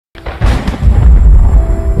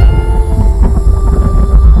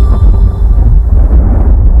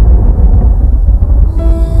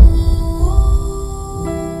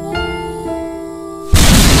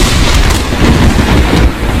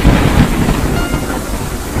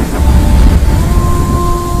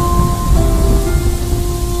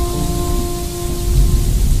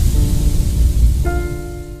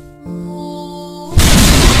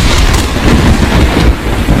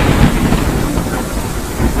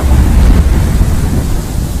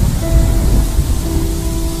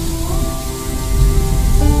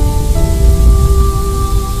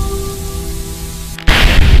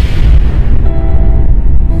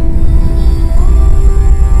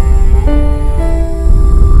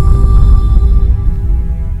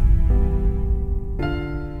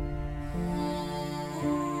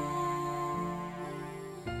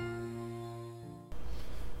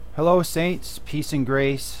Hello saints, peace and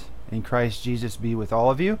grace in Christ Jesus be with all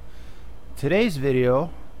of you. Today's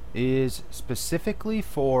video is specifically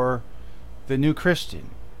for the new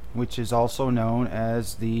Christian, which is also known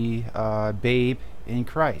as the babe in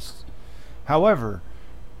Christ. However,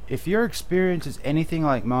 if your experience is anything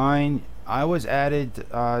like mine, I was added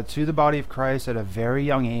to the body of Christ at a very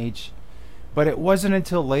young age, but it wasn't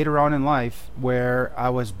until later on in life where I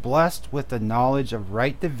was blessed with the knowledge of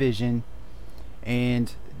right division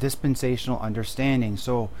and dispensational understanding.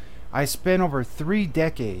 So I spent over 3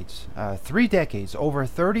 decades, over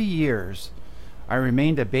 30 years, I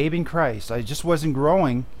remained a babe in Christ. I just wasn't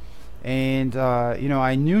growing, and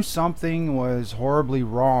I knew something was horribly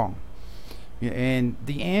wrong. And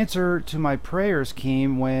the answer to my prayers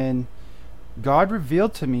came when God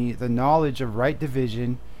revealed to me the knowledge of right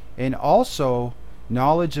division and also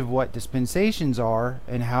knowledge of what dispensations are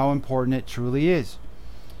and how important it truly is.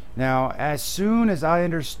 Now, as soon as I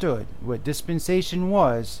understood what dispensation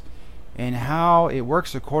was and how it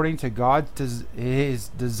works according to His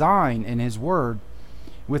design and His Word,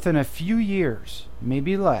 within a few years,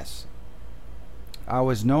 maybe less, I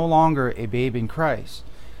was no longer a babe in Christ,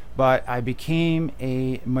 but I became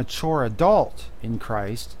a mature adult in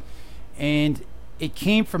Christ, and it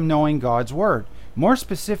came from knowing God's Word. More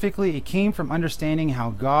specifically, it came from understanding how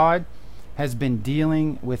God has been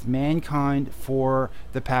dealing with mankind for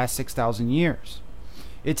the past 6,000 years.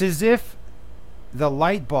 It's as if the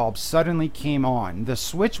light bulb suddenly came on, the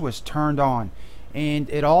switch was turned on, and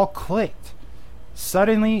it all clicked.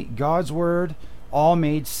 Suddenly, God's Word all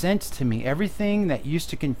made sense to me. Everything that used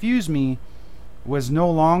to confuse me was no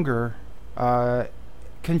longer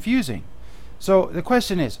confusing. So the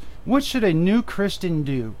question is, what should a new Christian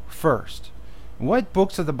do first? What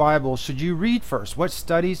books of the Bible should you read first? What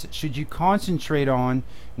studies should you concentrate on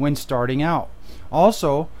when starting out?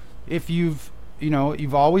 Also, if you've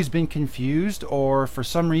always been confused, or for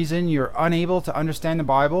some reason you're unable to understand the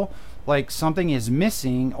Bible, like something is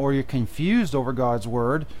missing, or you're confused over God's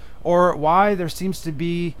Word, or why there seems to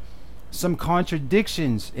be some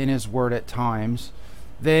contradictions in His Word at times,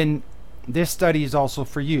 then this study is also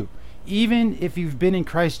for you. Even if you've been in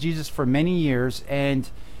Christ Jesus for many years and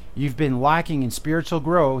you've been lacking in spiritual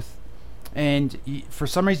growth, and for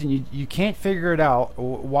some reason you can't figure it out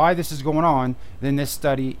why this is going on, then this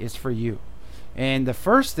study is for you. And the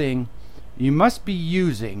first thing, you must be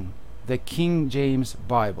using the King James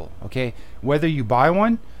Bible, okay? Whether you buy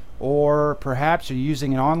one or perhaps you're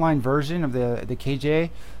using an online version of the KJ,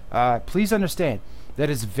 please understand that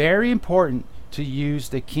it's very important to use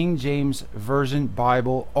the King James Version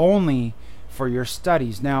Bible only for your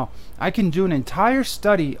studies. Now, I can do an entire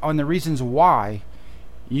study on the reasons why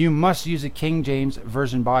you must use a King James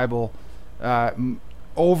Version Bible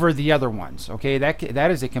over the other ones. Okay,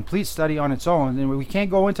 that is a complete study on its own, and we can't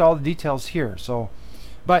go into all the details here. So,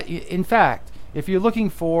 but in fact, if you're looking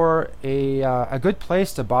for a good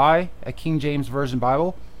place to buy a King James Version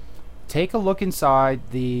Bible, take a look inside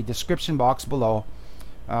the description box below.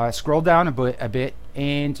 Scroll down a bit,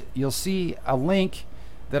 and you'll see a link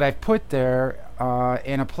that I've put there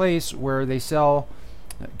in a place where they sell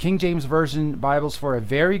King James Version Bibles for a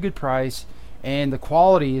very good price, and the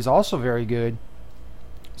quality is also very good.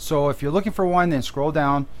 So if you're looking for one, then scroll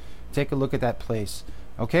down, take a look at that place.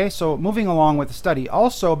 Okay, so moving along with the study.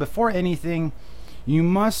 Also, before anything, you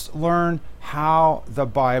must learn how the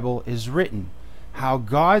Bible is written, how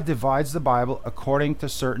God divides the Bible according to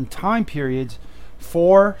certain time periods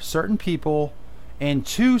for certain people and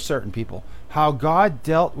to certain people. How God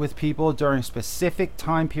dealt with people during specific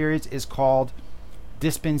time periods is called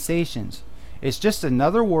dispensations. It's just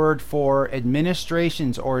another word for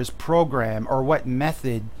administrations, or His program, or what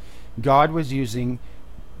method God was using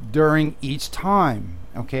during each time,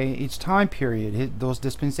 okay, each time period, those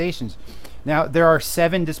dispensations. Now, there are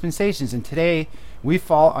 7 dispensations, and today we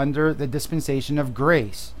fall under the dispensation of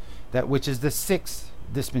grace, that which is the 6th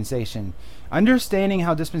dispensation. Understanding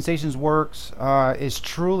how dispensations works is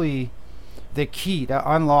truly the key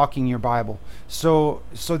to unlocking your Bible, so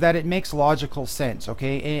that it makes logical sense,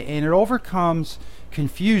 okay, and it overcomes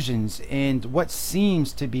confusions and what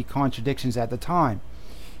seems to be contradictions at the time.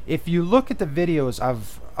 If you look at the videos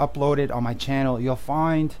I've uploaded on my channel, you'll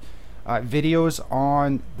find videos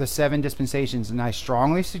on the 7 dispensations, and I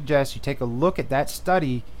strongly suggest you take a look at that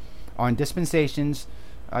study on dispensations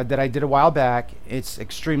that I did a while back. It's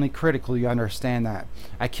extremely critical you understand that.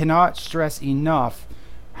 I cannot stress enough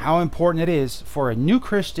how important it is for a new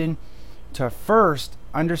Christian to first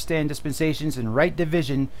understand dispensations and right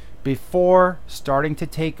division before starting to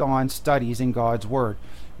take on studies in God's Word.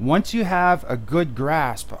 Once you have a good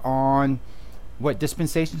grasp on what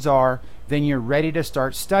dispensations are, then you're ready to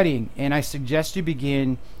start studying. And I suggest you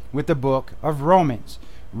begin with the book of Romans.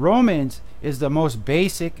 Romans is the most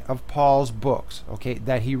basic of Paul's books, okay,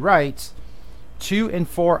 that he writes to and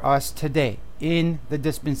for us today in the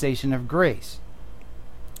dispensation of grace.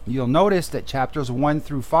 You'll notice that chapters 1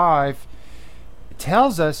 through 5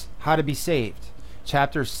 tells us how to be saved.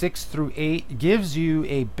 Chapters 6 through 8 gives you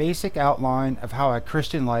a basic outline of how a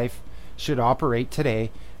Christian life should operate today.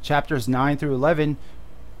 Chapters 9 through 11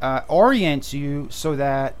 orients you so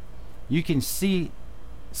that you can see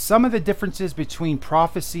some of the differences between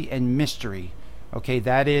prophecy and mystery. Okay,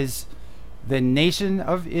 that is the nation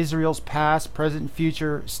of Israel's past, present,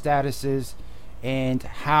 future statuses, and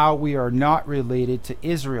how we are not related to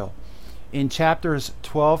Israel. In chapters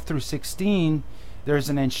 12 through 16, there's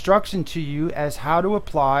an instruction to you as how to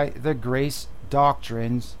apply the grace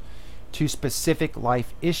doctrines to specific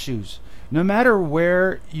life issues. No matter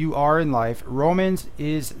where you are in life, Romans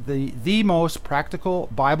is the most practical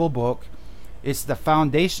Bible book. It's the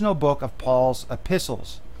foundational book of Paul's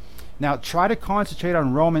epistles. Now, try to concentrate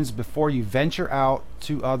on Romans before you venture out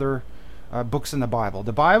to other books in the Bible.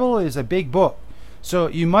 The Bible is a big book, so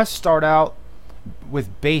you must start out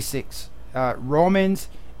with basics. Romans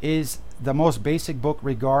is the most basic book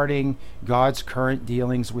regarding God's current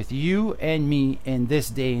dealings with you and me in this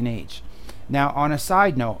day and age. Now, on a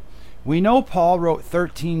side note, we know Paul wrote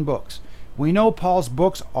 13 books. We know Paul's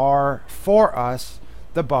books are for us,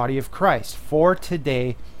 the body of Christ. For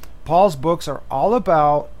today, Paul's books are all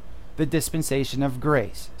about the dispensation of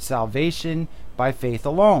grace, salvation by faith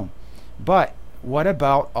alone. But what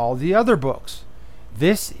about all the other books?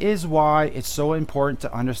 This is why it's so important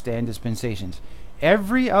to understand dispensations.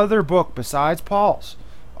 Every other book besides Paul's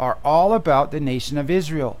are all about the nation of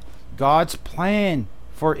Israel, God's plan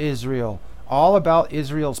for Israel, all about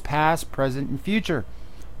Israel's past, present, and future.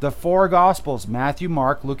 The four Gospels, Matthew,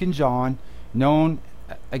 Mark, Luke, and John, known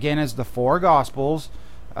again as the four Gospels,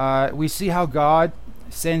 we see how God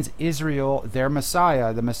sends Israel their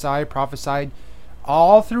Messiah, the Messiah prophesied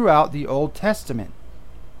all throughout the Old Testament.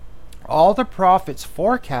 All the prophets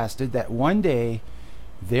forecasted that one day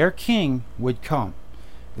their king would come,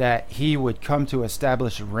 that he would come to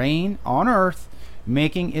establish reign on earth,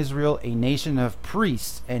 making Israel a nation of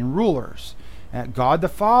priests and rulers. God the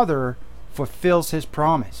Father fulfills his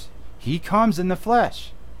promise. He comes in the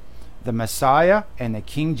flesh. The Messiah and the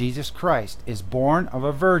King Jesus Christ is born of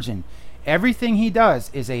a virgin. Everything he does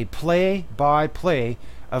is a play-by-play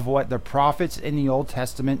of what the prophets in the Old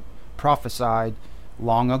Testament prophesied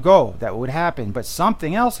long ago that would happen. But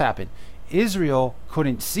something else happened. Israel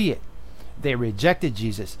couldn't see it. They rejected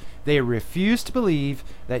Jesus. They refused to believe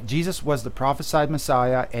that Jesus was the prophesied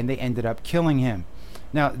Messiah, and they ended up killing him.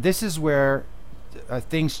 Now, this is where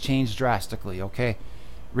things change drastically, okay?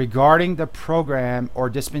 Regarding the program or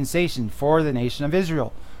dispensation for the nation of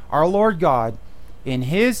Israel, our Lord God, in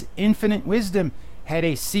his infinite wisdom, had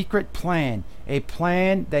a secret plan, a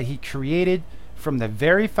plan that he created from the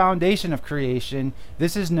very foundation of creation.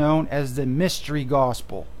 This is known as the mystery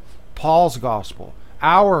gospel, Paul's gospel,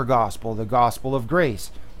 our gospel, the gospel of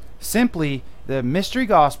grace. Simply the mystery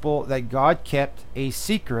gospel that God kept a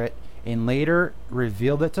secret and later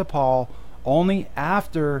revealed it to Paul only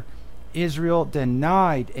after Israel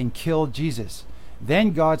denied and killed Jesus.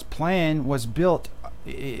 Then God's plan was built.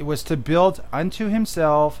 It was to build unto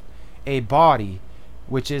himself a body,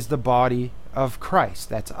 which is the body of Christ.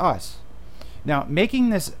 That's us. Now, making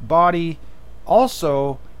this body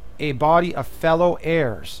also a body of fellow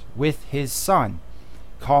heirs with his Son,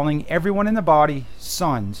 calling everyone in the body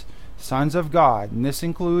sons of God. And this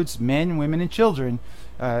includes men, women, and children.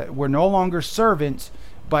 We're no longer servants,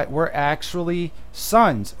 but we're actually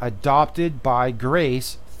sons, adopted by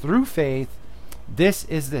grace through faith. This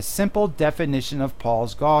is the simple definition of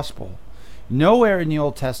Paul's gospel. Nowhere in the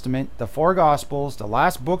Old Testament, the four Gospels, the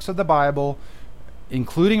last books of the Bible,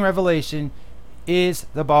 including Revelation, is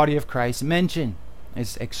the body of Christ mentioned.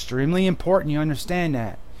 It's extremely important you understand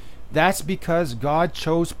that. That's because God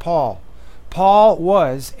chose Paul. Paul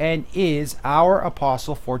was and is our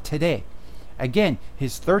apostle for today. Again,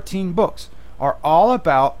 his 13 books are all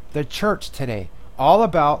about the church today, all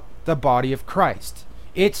about the body of Christ.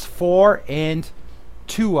 It's for and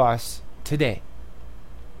to us today.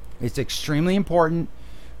 It's extremely important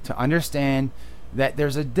to understand that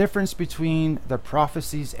there's a difference between the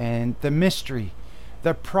prophecies and the mystery.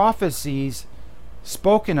 The prophecies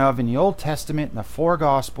spoken of in the Old Testament, in the four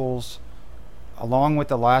Gospels, along with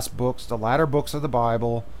the last books, the latter books of the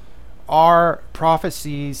Bible, are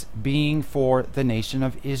prophecies being for the nation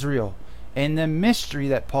of Israel. And the mystery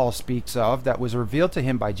that Paul speaks of, that was revealed to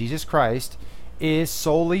him by Jesus Christ, is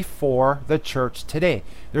solely for the church today.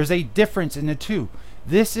 There's a difference in the two.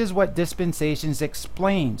 This is what dispensations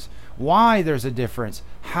explains, why there's a difference,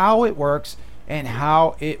 how it works, and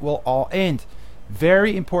how it will all end.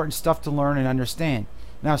 Very important stuff to learn and understand.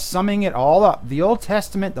 Now, summing it all up, the Old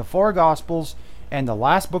Testament, the four Gospels, and the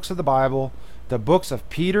last books of the Bible, the books of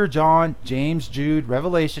Peter, John, James, Jude,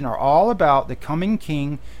 Revelation, are all about the coming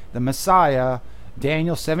King, the Messiah,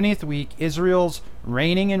 Daniel's 70th week, Israel's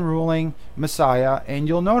reigning and ruling Messiah. And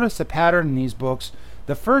you'll notice a pattern in these books.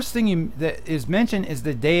 The first thing that is mentioned is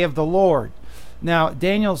the day of the Lord. Now,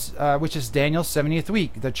 which is Daniel's 70th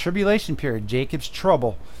week, the tribulation period, Jacob's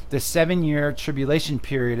trouble, the 7-year tribulation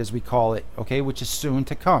period, as we call it, okay, which is soon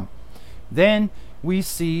to come. Then we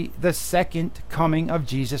see the second coming of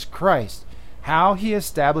Jesus Christ, how he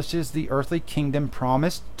establishes the earthly kingdom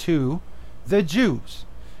promised to the Jews,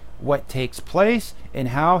 what takes place, and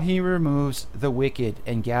how he removes the wicked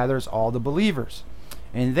and gathers all the believers.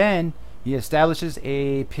 And then he establishes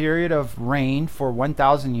a period of reign for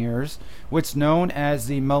 1,000 years, what's known as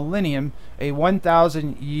the millennium, a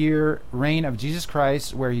 1,000-year reign of Jesus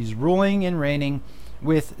Christ, where he's ruling and reigning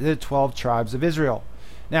with the 12 tribes of Israel.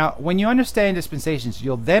 Now, when you understand dispensations,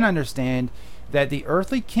 you'll then understand that the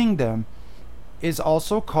earthly kingdom is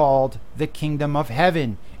also called the kingdom of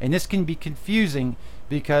heaven. And this can be confusing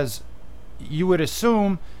because you would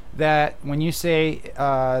assume that when you say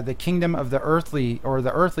the kingdom of the earthly, or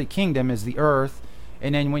the earthly kingdom is the earth,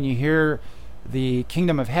 and then when you hear the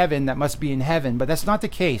kingdom of heaven, that must be in heaven. But that's not the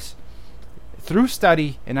case. Through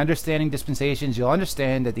study and understanding dispensations, you'll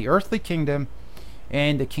understand that the earthly kingdom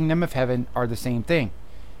and the kingdom of heaven are the same thing.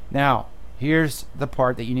 Now, here's the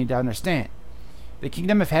part that you need to understand. The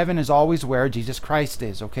kingdom of heaven is always where Jesus Christ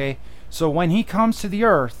is, okay? So when he comes to the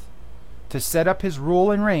earth to set up his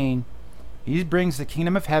rule and reign, he brings the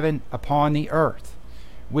kingdom of heaven upon the earth,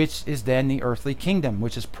 which is then the earthly kingdom,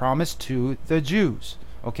 which is promised to the Jews.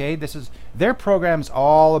 Okay, this is their program's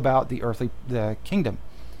all about the kingdom.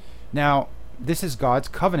 Now, this is God's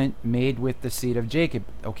covenant made with the seed of Jacob.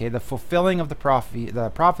 Okay, the fulfilling of the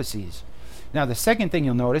prophecies. Now, the second thing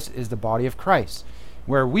you'll notice is the body of Christ,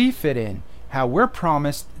 where we fit in, how we're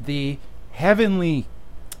promised the heavenly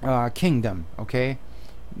kingdom. Okay,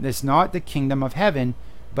 it's not the kingdom of heaven,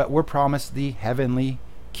 but we're promised the heavenly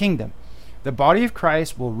kingdom. The body of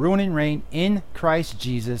Christ will rule and reign in Christ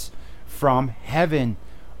Jesus from heaven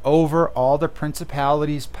over all the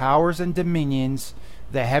principalities, powers, and dominions,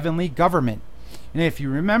 the heavenly government. And if you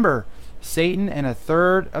remember, Satan and a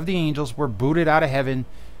third of the angels were booted out of heaven.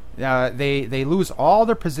 They lose all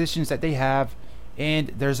their positions that they have, and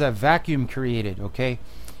there's a vacuum created, okay?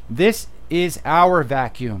 This is our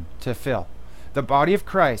vacuum to fill. The body of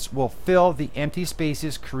Christ will fill the empty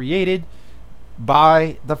spaces created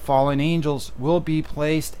by the fallen angels, will be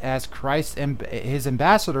placed as Christ and his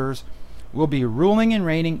ambassadors, will be ruling and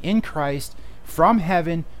reigning in Christ from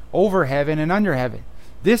heaven, over heaven, and under heaven.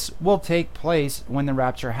 This will take place when the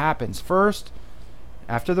rapture happens. First,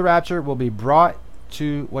 after the rapture, we'll be brought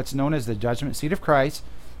to what's known as the judgment seat of Christ,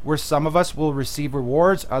 where some of us will receive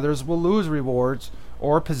rewards, others will lose rewards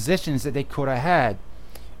or positions that they could have had.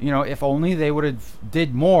 You know, if only they would have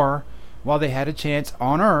did more while they had a chance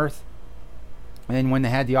on earth, and when they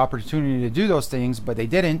had the opportunity to do those things, but they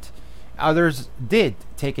didn't. Others did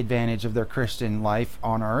take advantage of their Christian life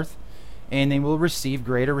on earth, and they will receive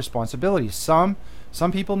greater responsibilities. Some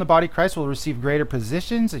people in the body of Christ will receive greater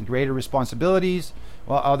positions and greater responsibilities,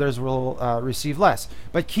 while others will receive less.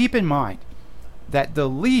 But keep in mind that the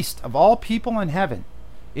least of all people in heaven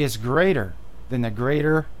is greater than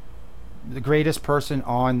the greatest person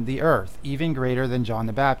on the earth, even greater than John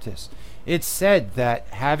the Baptist. It's said that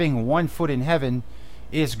having one foot in heaven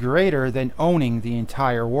is greater than owning the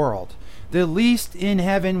entire world. The least in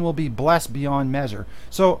heaven will be blessed beyond measure.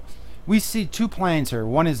 So we see two plans here.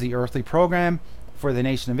 One is the earthly program for the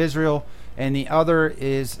nation of Israel, and the other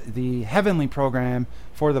is the heavenly program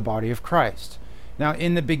for the body of Christ. Now,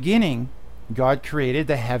 in the beginning, God created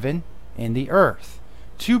the heaven and the earth.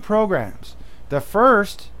 Two programs. The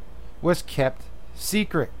first was kept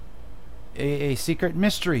secret, a secret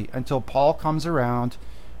mystery until Paul comes around.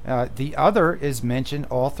 The other is mentioned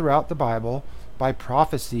all throughout the Bible by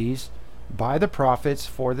prophecies by the prophets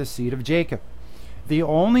for the seed of Jacob. The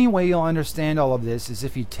only way you'll understand all of this is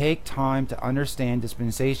if you take time to understand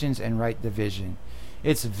dispensations and right division.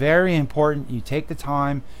 It's very important you take the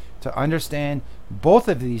time to understand both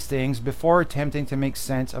of these things before attempting to make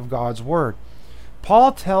sense of God's word.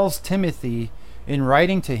 Paul tells Timothy in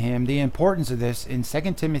writing to him the importance of this in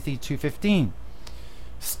 2 Timothy 2:15.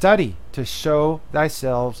 Study to show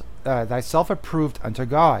thyself approved unto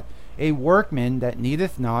God, a workman that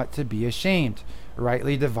needeth not to be ashamed,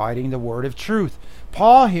 rightly dividing the word of truth.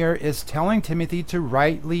 Paul here is telling Timothy to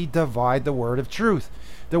rightly divide the word of truth.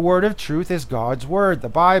 The word of truth is God's word, the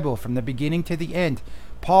Bible, from the beginning to the end.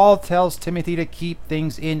 Paul tells Timothy to keep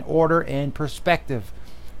things in order and perspective,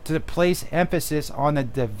 to place emphasis on the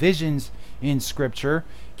divisions in Scripture,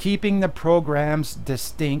 keeping the programs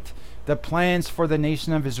distinct, the plans for the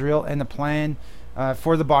nation of Israel and the plan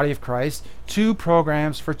for the body of Christ, two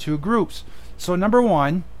programs for two groups. So number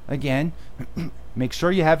one, again, make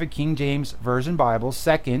sure you have a King James Version Bible.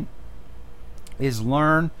 Second is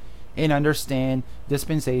learn and understand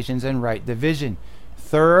dispensations and right division.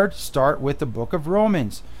 Third, start with the book of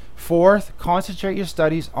Romans. Fourth, concentrate your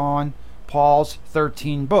studies on Paul's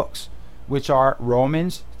 13 books, which are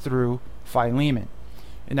Romans through Philemon.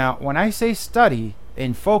 Now, when I say study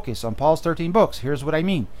and focus on Paul's 13 books, here's what I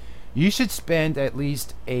mean. You should spend at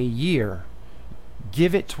least a year,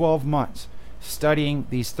 give it 12 months, studying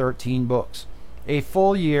these 13 books. A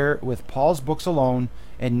full year with Paul's books alone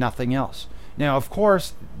and nothing else. Now, of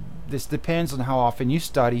course, this depends on how often you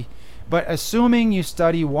study, but assuming you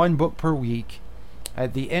study one book per week,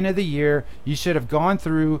 at the end of the year, you should have gone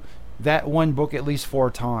through that one book at least 4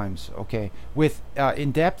 times, okay, with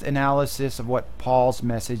in-depth analysis of what Paul's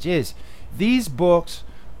message is. These books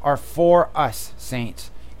are for us, saints.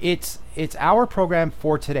 It's our program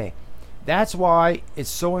for today. That's why it's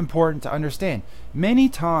so important to understand. Many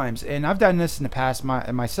times, and I've done this in the past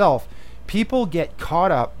myself, people get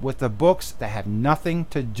caught up with the books that have nothing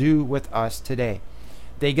to do with us today.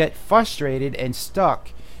 They get frustrated and stuck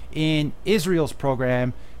in Israel's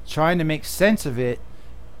program, trying to make sense of it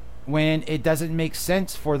when it doesn't make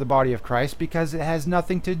sense for the body of Christ because it has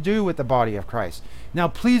nothing to do with the body of Christ. Now,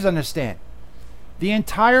 please understand, the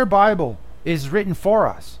entire Bible is written for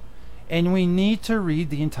us, and we need to read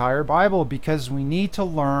the entire Bible because we need to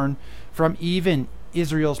learn from even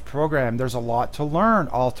Israel's program. There's a lot to learn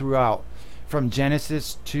all throughout, from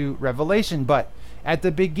Genesis to Revelation, but at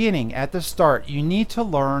the beginning, at the start, you need to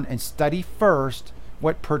learn and study first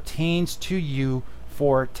what pertains to you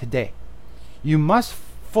for today. You must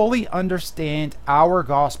fully understand our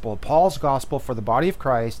gospel, Paul's gospel for the body of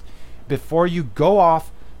Christ, before you go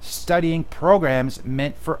off studying programs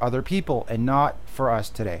meant for other people and not for us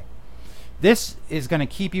today. This is going to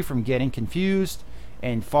keep you from getting confused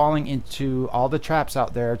and falling into all the traps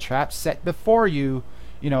out there, traps set before you,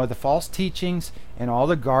 the false teachings and all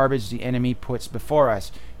the garbage the enemy puts before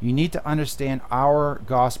us. You need to understand our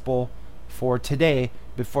gospel for today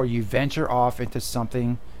before you venture off into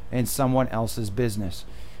something and someone else's business.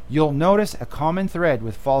 You'll notice a common thread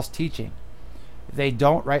with false teaching. They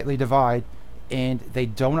don't rightly divide, and they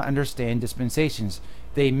don't understand dispensations.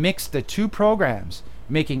 They mix the two programs,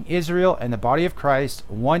 making Israel and the body of Christ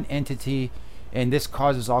one entity, and this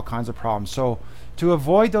causes all kinds of problems. So to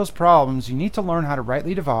avoid those problems, you need to learn how to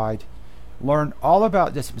rightly divide, learn all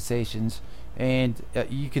about dispensations, and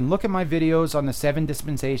you can look at my videos on the 7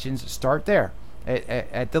 dispensations. Start there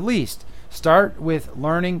at the least. Start with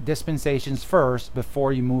learning dispensations first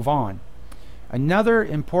before you move on. Another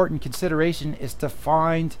important consideration is to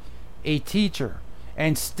find a teacher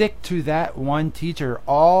and stick to that one teacher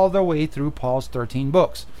all the way through Paul's 13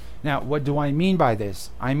 books. Now, what do I mean by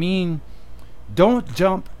this? I mean, don't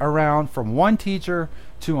jump around from one teacher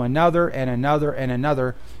to another and another and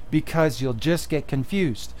another, because you'll just get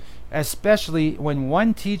confused, especially when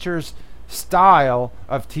one teacher's style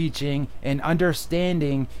of teaching and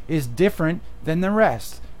understanding is different than the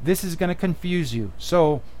rest. This is going to confuse you.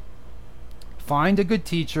 So find a good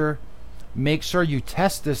teacher. Make sure you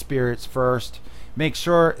test the spirits first. Make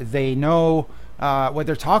sure they know what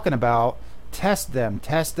they're talking about. Test them,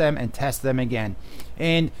 and test them again.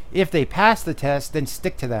 And if they pass the test, then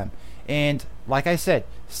stick to them. And like I said,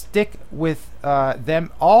 stick with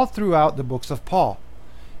them all throughout the books of Paul.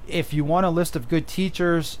 If you want a list of good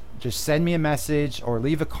teachers, just send me a message or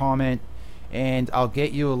leave a comment, and I'll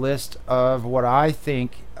get you a list of what I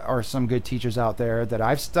think are some good teachers out there that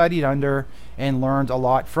I've studied under and learned a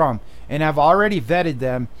lot from. And I've already vetted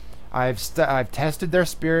them. I've tested their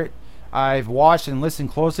spirit. I've watched and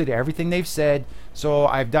listened closely to everything they've said. So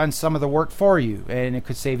I've done some of the work for you, and it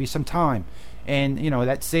could save you some time. And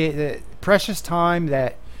that's the precious time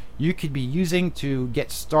that you could be using to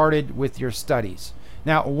get started with your studies.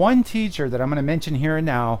 Now, one teacher that I'm going to mention here and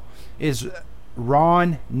now is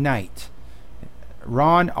Ron Knight.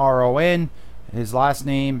 Ron, R-O-N, his last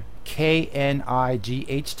name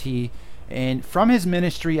K-N-I-G-H-T, and from his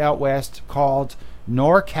ministry out west called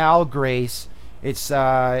NORCALGRACE. It's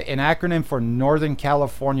an acronym for Northern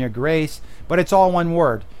California Grace, but it's all one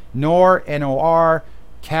word. NOR, N-O-R,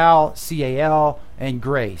 Cal, C-A-L, and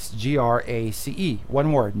Grace, Grace,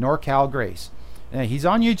 one word, NORCALGRACE. He's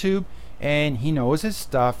on YouTube and he knows his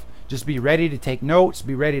stuff. Just be ready to take notes,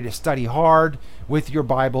 be ready to study hard with your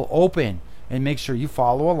Bible open, and make sure you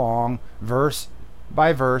follow along verse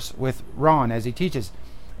by verse with Ron as he teaches.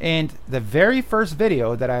 And the very first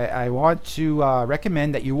video that I want to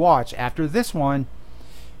recommend that you watch after this one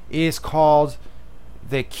is called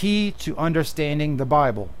The Key to Understanding the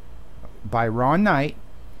Bible by Ron Knight,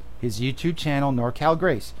 his YouTube channel,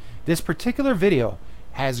 NORCALGRACE. This particular video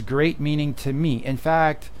has great meaning to me. In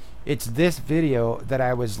fact, it's this video that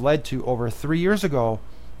I was led to over 3 years ago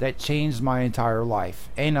that changed my entire life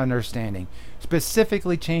and understanding.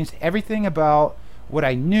 Specifically changed everything about what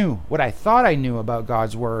I knew, what I thought I knew about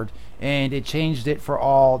God's Word, and it changed it for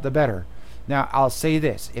all the better. Now, I'll say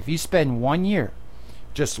this. If you spend 1 year,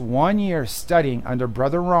 just 1 year studying under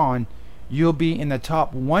Brother Ron, you'll be in the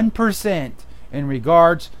top 1% in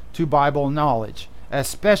regards to Bible knowledge,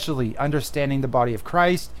 especially understanding the body of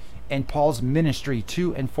Christ and Paul's ministry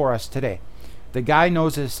to and for us today. The guy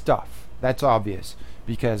knows his stuff. That's obvious,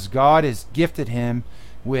 because God has gifted him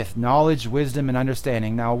with knowledge, wisdom, and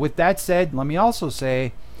understanding. Now, with that said, let me also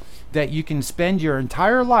say that you can spend your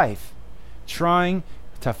entire life trying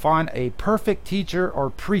to find a perfect teacher or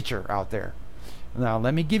preacher out there. Now,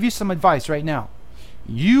 let me give you some advice right now.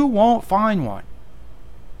 You won't find one.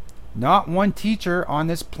 Not one teacher on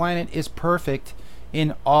this planet is perfect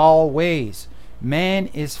in all ways. Man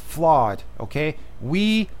is flawed, okay?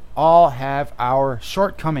 We all have our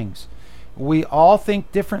shortcomings. We all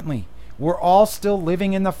think differently. We're all still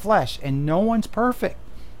living in the flesh, and no one's perfect.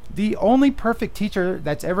 The only perfect teacher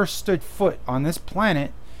that's ever stood foot on this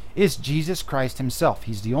planet is Jesus Christ himself.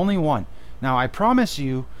 He's the only one. Now, I promise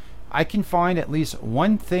you, I can find at least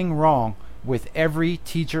one thing wrong with every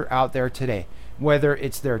teacher out there today. Whether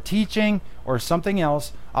it's their teaching or something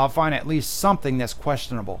else, I'll find at least something that's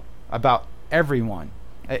questionable about everyone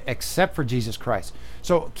except for Jesus Christ.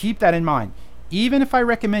 So keep that in mind. Even if I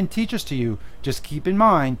recommend teachers to you, just keep in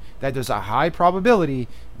mind that there's a high probability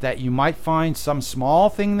that you might find some small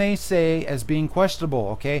thing they say as being questionable,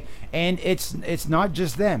 okay? And it's not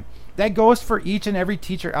just them. That goes for each and every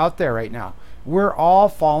teacher out there right now. We're all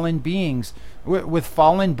fallen beings with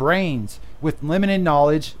fallen brains, with limited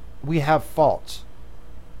knowledge. We have faults.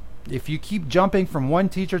 If you keep jumping from one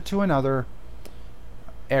teacher to another,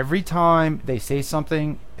 every time they say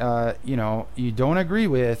something you don't agree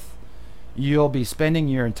with, you'll be spending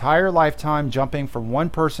your entire lifetime jumping from one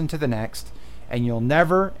person to the next, and you'll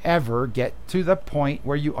never ever get to the point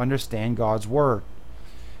where you understand God's Word.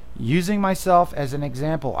 Using myself as an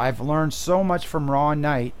example, I've learned so much from Ron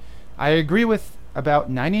Knight. I agree with about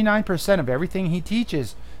 99% of everything he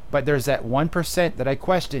teaches, but there's that 1% that I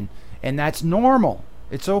question, and that's normal.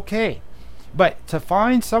 It's okay. But to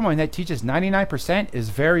find someone that teaches 99% is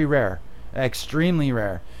very rare, extremely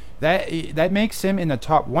rare. That makes him in the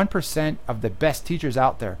top 1% of the best teachers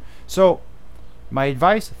out there. So my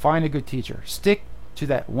advice, find a good teacher. Stick to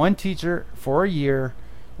that one teacher for a year,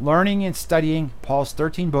 learning and studying Paul's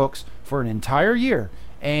 13 books for an entire year,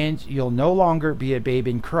 and you'll no longer be a babe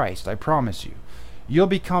in Christ, I promise you. You'll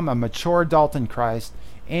become a mature adult in Christ,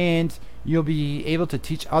 and you'll be able to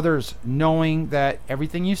teach others knowing that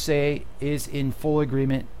everything you say is in full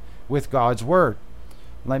agreement with God's Word.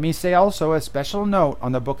 Let me say also a special note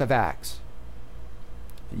on the book of Acts.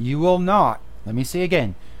 You will not, let me say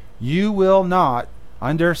again, you will not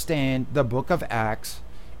understand the book of Acts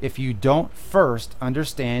if you don't first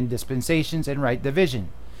understand dispensations and right division.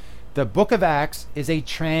 The book of Acts is a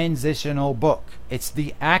transitional book. It's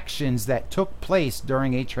the actions that took place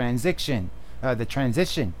during a transition,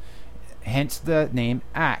 hence the name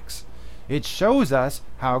Acts. It shows us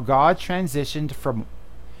how God transitioned from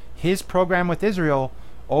his program with Israel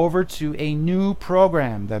over to a new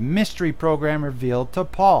program, the mystery program revealed to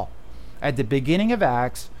Paul. At the beginning of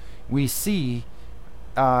Acts, we see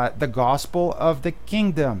the gospel of the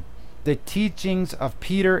kingdom, the teachings of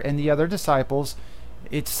Peter and the other disciples.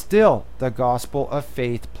 It's still the gospel of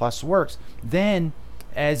faith plus works. Then,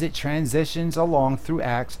 as it transitions along through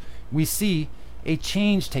Acts, we see a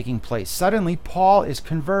change taking place. Suddenly, Paul is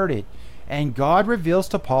converted, and God reveals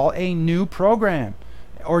to Paul a new program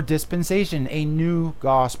or dispensation, a new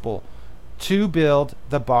gospel to build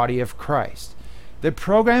the body of Christ. The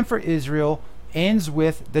program for Israel ends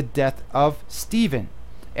with the death of Stephen,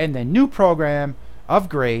 and the new program of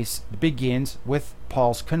grace begins with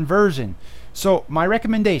Paul's conversion. So my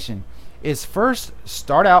recommendation is first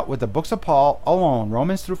start out with the books of Paul alone,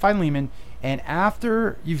 Romans through Philemon, and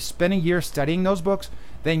after you've spent a year studying those books,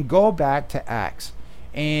 then go back to Acts.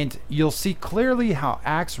 and you'll see clearly how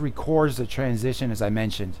Acts records the transition, as I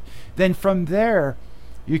mentioned. Then from there,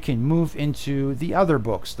 you can move into the other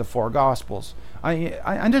books, the four Gospels.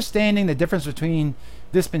 Understanding the difference between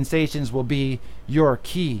dispensations will be your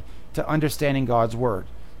key to understanding God's Word.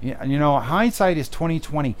 You know, hindsight is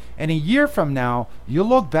 20/20, and a year from now, you'll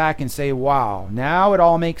look back and say, wow, now it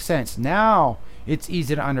all makes sense. Now it's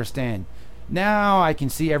easy to understand. Now I can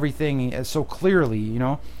see everything so clearly, you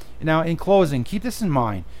know. Now, in closing, keep this in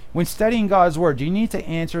mind. When studying God's Word, you need to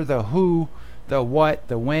answer the who, the what,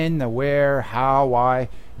 the when, the where, how, why,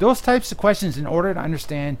 those types of questions in order to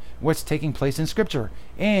understand what's taking place in Scripture.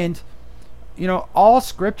 And, you know, all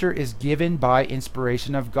Scripture is given by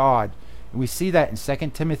inspiration of God. We see that in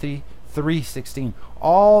 2 Timothy 3:16.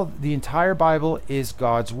 The entire Bible is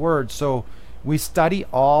God's Word. So we study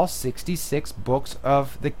all 66 books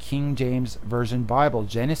of the King James Version Bible,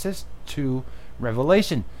 Genesis to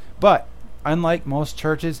Revelation. But unlike most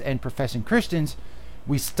churches and professing Christians,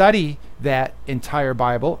 we study that entire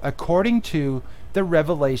Bible according to the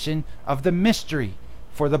revelation of the mystery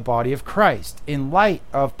for the body of Christ in light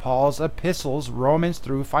of Paul's epistles, Romans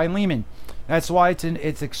through Philemon. That's why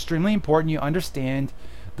it's extremely important you understand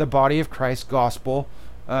the body of Christ's gospel,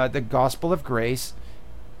 the gospel of grace,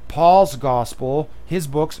 Paul's gospel, his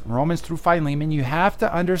books, Romans through Philemon. You have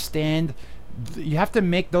to understand, you have to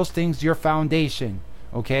make those things your foundation,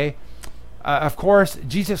 okay? Of course,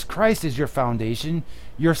 Jesus Christ is your foundation.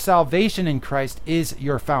 Your salvation in Christ is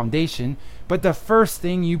your foundation. But the first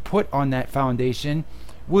thing you put on that foundation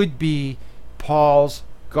would be Paul's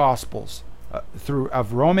Gospels,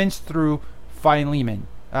 of Romans through Philemon.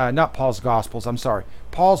 Not Paul's Gospels, I'm sorry.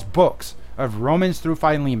 Paul's books of Romans through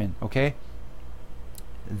Philemon, okay?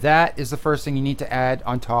 That is the first thing you need to add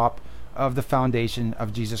on top of the foundation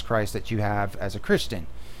of Jesus Christ that you have as a Christian.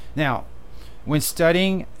 Now, when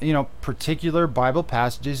studying, you know, particular Bible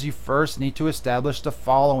passages, you first need to establish the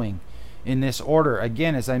following in this order.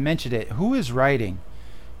 Again, as I mentioned it, who is writing?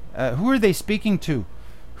 Who are they speaking to?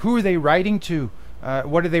 Who are they writing to?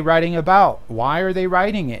 What are they writing about? Why are they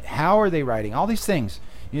writing it? How are they writing? All these things.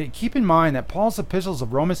 You know, keep in mind that Paul's epistles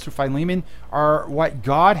of Romans through Philemon are what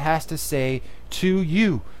God has to say to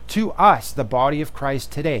you, to us, the body of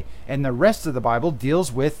Christ today. And the rest of the Bible deals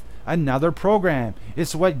with another program.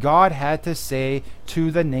 It's what God had to say to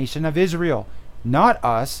the nation of Israel. Not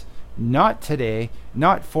us, not today,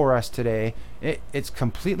 not for us today. It's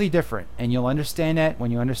completely different. And you'll understand that when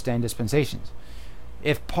you understand dispensations.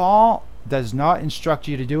 If Paul does not instruct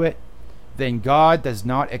you to do it, then God does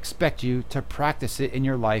not expect you to practice it in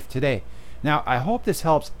your life today. Now, I hope this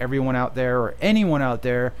helps everyone out there, or anyone out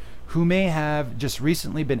there who may have just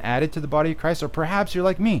recently been added to the body of Christ, or perhaps you're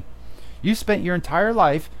like me. You spent your entire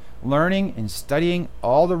life learning and studying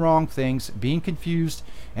all the wrong things, being confused,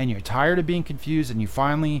 and you're tired of being confused, and you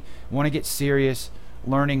finally want to get serious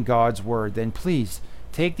learning God's Word. Then please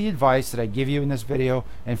take the advice that I give you in this video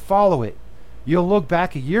and follow it. You'll look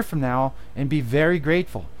back a year from now and be very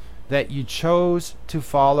grateful that you chose to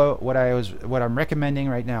follow what I'm recommending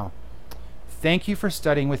right now. Thank you for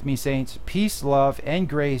studying with me, saints. Peace, love, and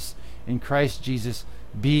grace in Christ Jesus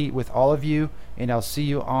be with all of you, and I'll see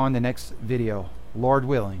you on the next video, Lord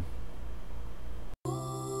willing.